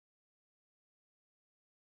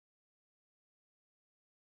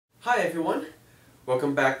Hi everyone,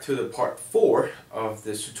 welcome back to the part 4 of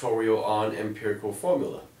this tutorial on empirical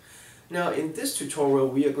formula. Now in this tutorial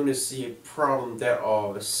we are going to see a problem that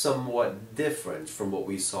are somewhat different from what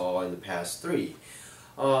we saw in the past 3.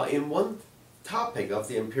 In one topic of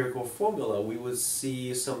the empirical formula we would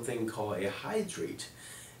see something called a hydrate.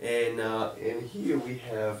 And here we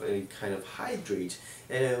have a kind of hydrate.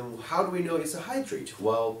 And how do we know it's a hydrate?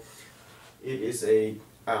 Well, it is a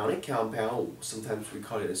ionic compound. Sometimes we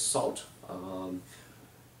call it a salt.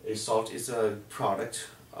 A salt is a product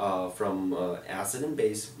from acid and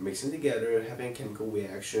base mixing together, having a chemical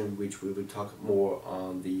reaction, which we will talk more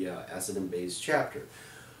on the acid and base chapter.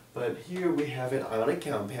 But here we have an ionic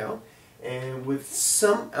compound, and with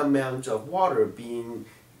some amount of water being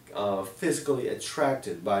physically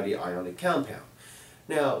attracted by the ionic compound.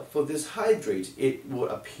 Now, for this hydrate, it will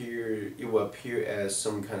appear as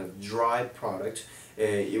some kind of dry product.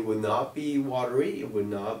 It will not be watery. It will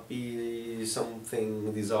not be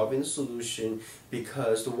something dissolved in solution,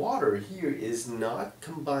 because the water here is not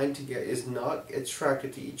combined together. Is not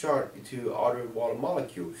attracted to other water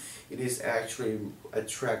molecule. It is actually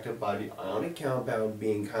attracted by the ionic compound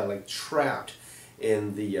being kind of like trapped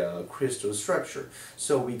in the crystal structure.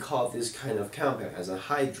 So we call this kind of compound as a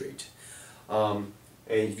hydrate. And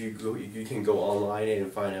if you can go online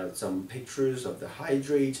and find out some pictures of the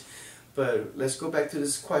hydrate. But let's go back to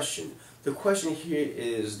this question. The question here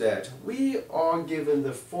is that we are given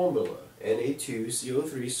the formula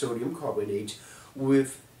Na2CO3 sodium carbonate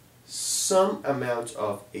with some amount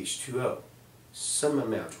of H2O. Some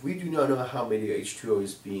amount. We do not know how many H2O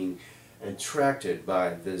is being attracted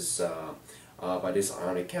by this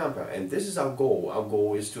ionic compound, and this is our goal. Our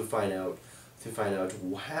goal is to find out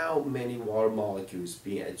how many water molecules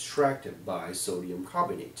being attracted by sodium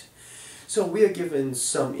carbonate. So we are given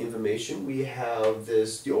some information. We have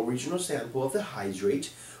the original sample of the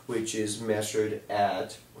hydrate, which is measured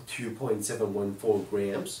at 2.714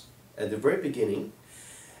 grams at the very beginning.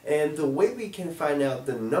 And the way we can find out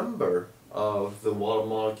the number of the water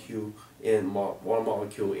molecule in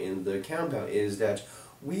the compound is that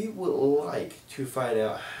we would like to find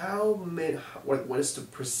out what is the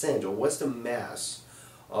percent, or what's the mass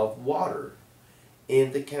of water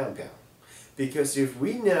in the compound. Because if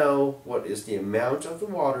we know what is the amount of the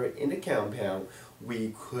water in the compound,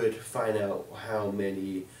 we could find out how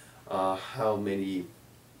many water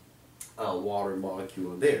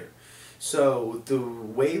molecules are there. So the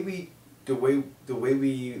way we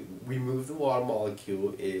remove the water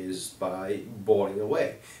molecule is by boiling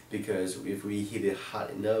away, because if we heat it hot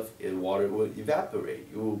enough, water will evaporate.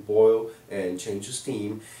 It will boil and change to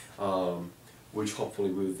steam, which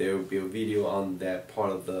hopefully there will be a video on that part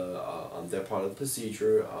of the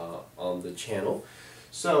procedure on the channel.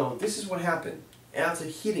 So this is what happened after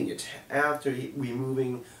heating it, after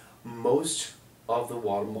removing most of the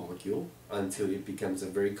water molecule until it becomes a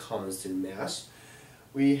very constant mass.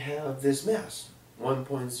 We have this mass,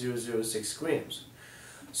 1.006 grams.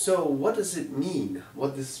 So what does it mean?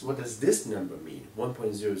 What does this number mean,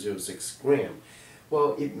 1.006 gram?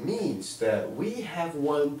 Well, it means that we have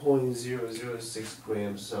 1.006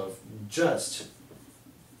 grams of just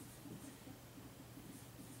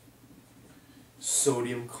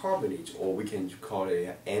sodium carbonate, or we can call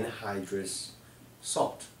it an anhydrous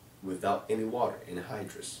salt without any water,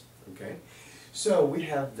 anhydrous. Okay, so we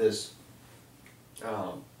have this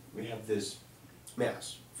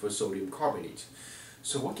mass for sodium carbonate.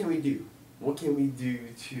 So what can we do? What can we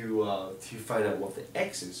do to find out what the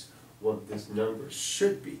X is, what this number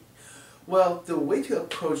should be? Well, the way to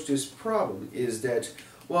approach this problem is that,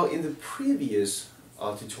 well, in the previous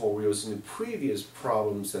tutorials, in the previous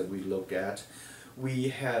problems that we looked at, we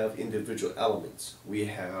have individual elements.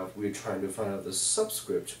 We're trying to find out the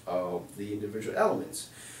subscript of the individual elements.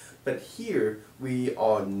 But here we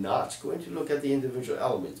are not going to look at the individual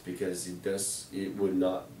elements, because it would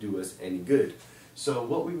not do us any good. So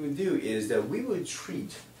what we would do is that we will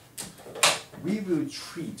treat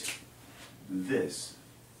this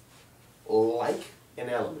like an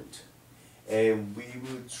element, and we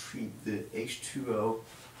will treat the H2O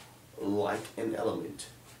like an element.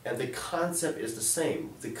 And the concept is the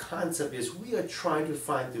same. The concept is we are trying to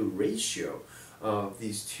find the ratio of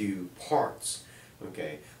these two parts.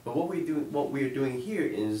 Okay, but what we are doing here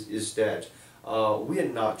is that we are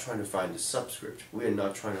not trying to find the subscript. We are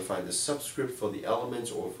not trying to find the subscript for the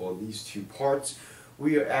elements or for these two parts.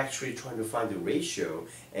 We are actually trying to find the ratio,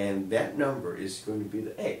 and that number is going to be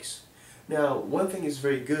the X. Now, one thing is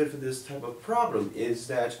very good for this type of problem is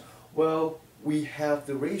that, well, we have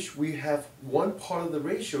the ratio. We have one part of the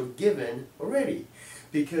ratio given already,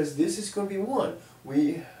 because this is going to be 1.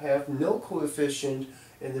 We have no coefficient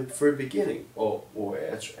in the very beginning, or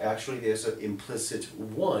actually there's an implicit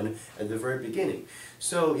 1 at the very beginning.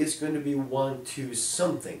 So it's going to be 1 to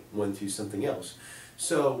something else.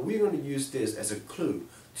 So we're going to use this as a clue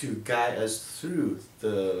to guide us through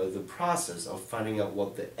the process of finding out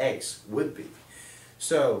what the x would be.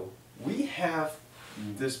 So we have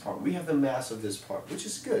this part, we have the mass of this part, which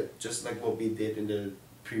is good, just like what we did in the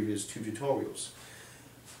previous 2 tutorials.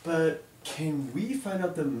 But can we find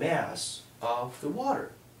out the mass of the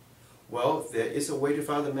water? Well, there is a way to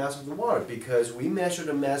find the mass of the water because we measure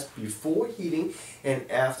the mass before heating and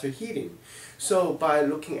after heating. So by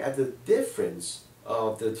looking at the difference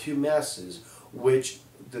of the two masses, which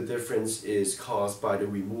the difference is caused by the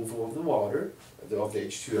removal of the water, of the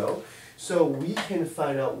H2O, so we can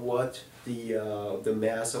find out what the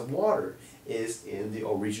mass of water is in the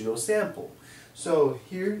original sample. So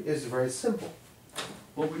here is very simple.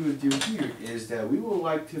 What we would do here is that we would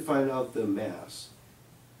like to find out the mass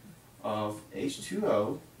of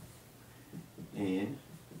H2O in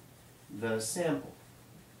the sample.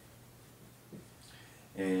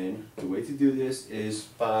 And the way to do this is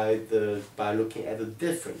by looking at the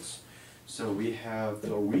difference. So we have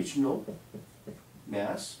the original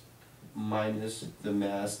mass minus the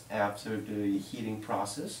mass after the heating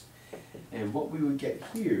process. And what we would get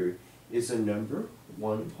here is a number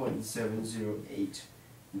 1.708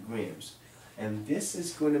 grams. And this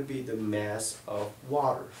is going to be the mass of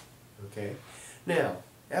water. Okay? Now,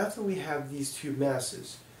 after we have these two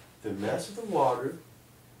masses, the mass of the water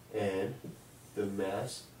and the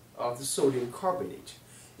mass of the sodium carbonate,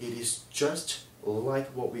 it is just like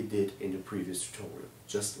what we did in the previous tutorial,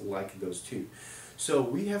 just like those two. So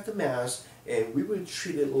we have the mass and we will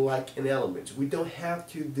treat it like an element. We don't have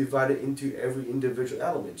to divide it into every individual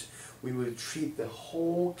element. We will treat the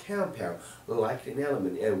whole compound like an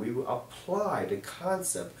element and we will apply the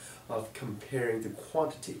concept of comparing the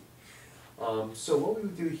quantity. So what we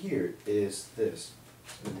will do here is this.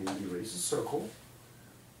 Let me erase the circle.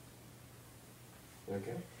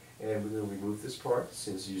 Okay, and we're going to remove this part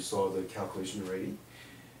since you saw the calculation already.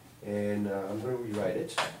 And I'm going to rewrite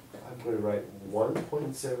it. I'm going to write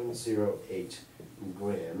 1.708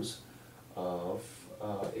 grams of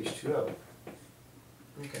H2O.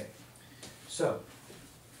 Okay, so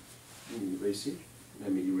let me erase it.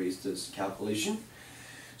 Let me erase this calculation.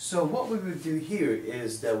 So what we will do here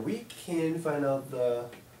is that we can find out the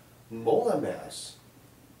molar mass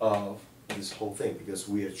of this whole thing because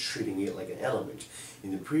we are treating it like an element.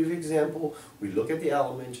 In the previous example, we look at the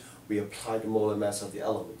element, we apply the molar mass of the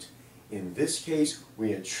element. In this case,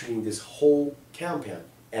 we are treating this whole compound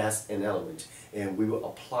as an element and we will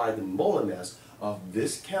apply the molar mass of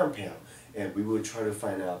this compound and we will try to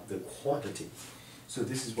find out the quantity. So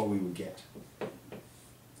this is what we will get.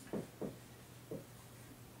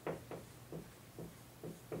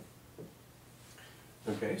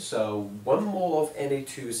 Okay, so 1 mole of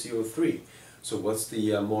Na2CO3. So what's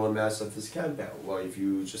the molar mass of this compound? Well, if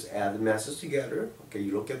you just add the masses together, okay,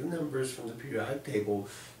 you look at the numbers from the periodic table,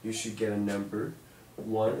 you should get a number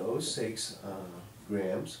 106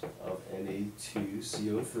 grams of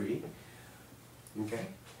Na2CO3. Okay,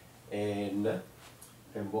 and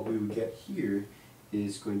what we would get here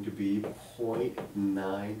is going to be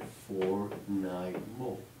 0.949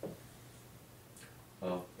 mole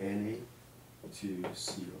of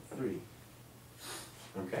Na2CO3.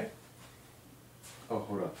 Okay. Oh,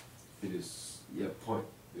 hold on. It is, yeah, okay,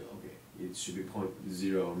 it should be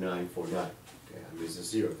 0.0949. Okay, there's a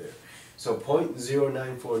 0 there. So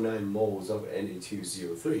 0.0949 moles of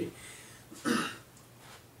Na2CO3.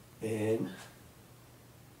 And,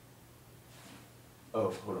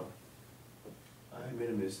 oh, hold on. I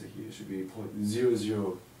made a mistake here. It should be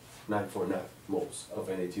 0.00949 moles of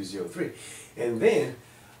Na2CO3. And then,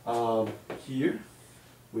 here,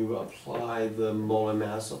 we will apply the molar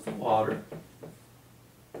mass of the water,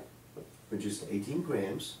 which is 18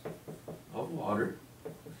 grams of water,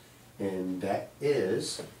 and that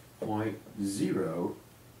is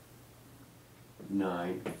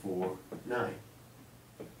 0.0949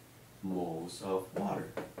 moles of water.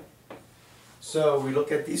 So we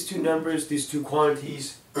look at these two numbers, these two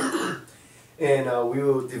quantities, and we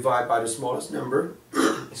will divide by the smallest number,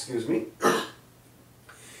 excuse me,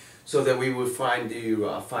 so that we will find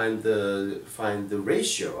the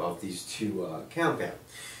ratio of these two compounds.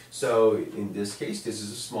 So in this case, this is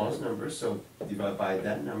the smallest number, so divide by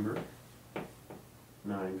that number,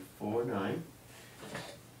 949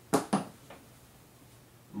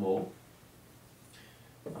 mole.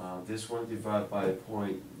 This one divide by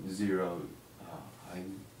 0.0,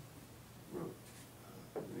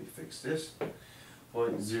 let me fix this,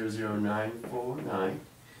 0.00949.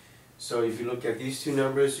 So if you look at these two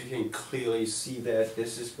numbers, you can clearly see that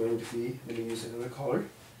this is going to be, let me use another color.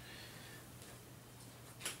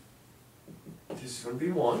 This is going to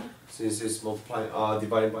be 1, since it's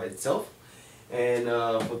divided by itself. And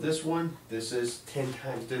for this one, this is 10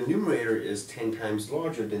 times, the numerator is 10 times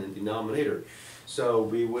larger than the denominator. So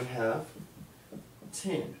we would have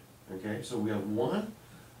 10, okay? So we have 1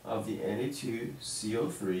 of the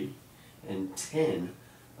Na2CO3 and 10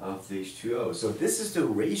 of the H2O. So this is the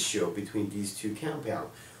ratio between these two compounds.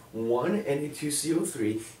 1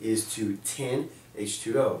 Na2CO3 is to 10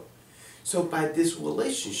 H2O. So by this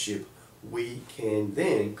relationship, we can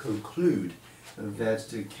then conclude that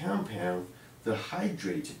the compound, the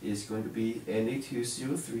hydrate, is going to be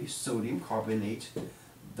Na2CO3 sodium carbonate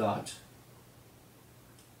dot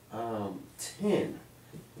 10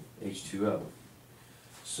 H2O.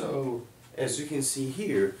 So as you can see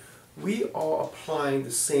here, we are applying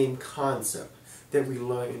the same concept that we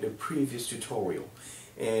learned in the previous tutorial.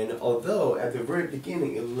 And although at the very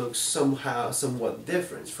beginning it looks somewhat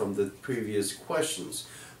different from the previous questions,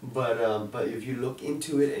 but if you look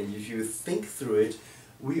into it and if you think through it,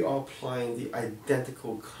 we are applying the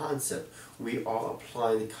identical concept. We are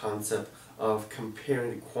applying the concept of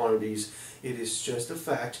comparing the quantities. It is just a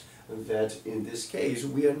fact that in this case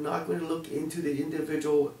we are not going to look into the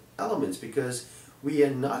individual elements, because we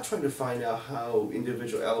are not trying to find out how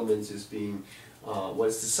individual elements is being, what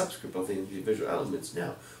is the subscript of the individual elements.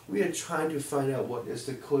 Now, we are trying to find out what is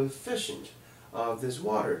the coefficient of this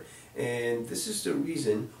water. And this is the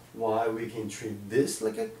reason why we can treat this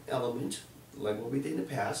like an element, like what we did in the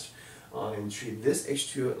past, and treat this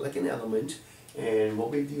H2O like an element. And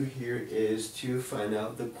what we do here is to find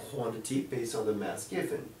out the quantity based on the mass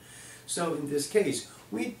given. So in this case,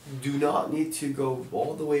 we do not need to go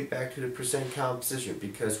all the way back to the percent composition,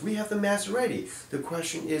 because we have the mass ready. The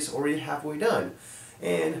question is already halfway done.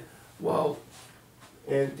 And well,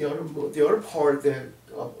 and the other part that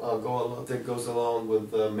goes along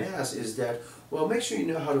with the mass is that, well, make sure you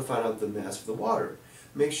know how to find out the mass of the water.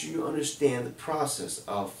 Make sure you understand the process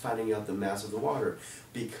of finding out the mass of the water,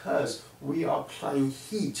 because we are applying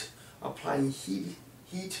heat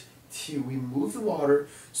to remove the water.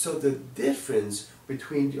 So the difference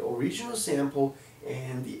between the original sample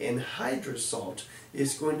and the anhydrous salt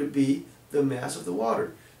is going to be the mass of the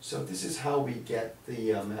water. So this is how we get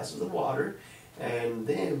the mass of the water, and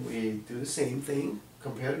then we do the same thing,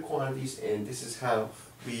 compare the quantities, and this is how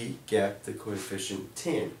we get the coefficient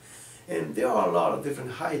 10. And there are a lot of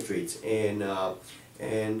different hydrates, and on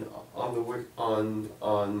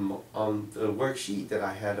the worksheet that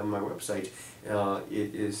I had on my website,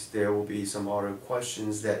 there will be some other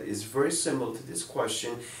questions that is very similar to this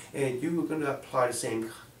question, and you are going to apply the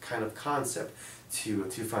same kind of concept to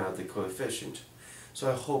find out the coefficient. So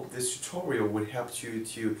I hope this tutorial would help you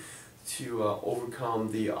to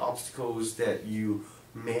overcome the obstacles that you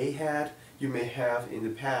may have in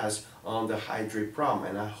the past on the hydrate problem,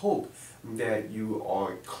 and I hope that you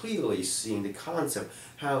are clearly seeing the concept,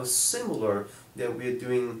 how similar that we're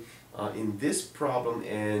doing in this problem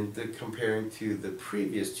and comparing to the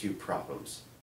previous two problems.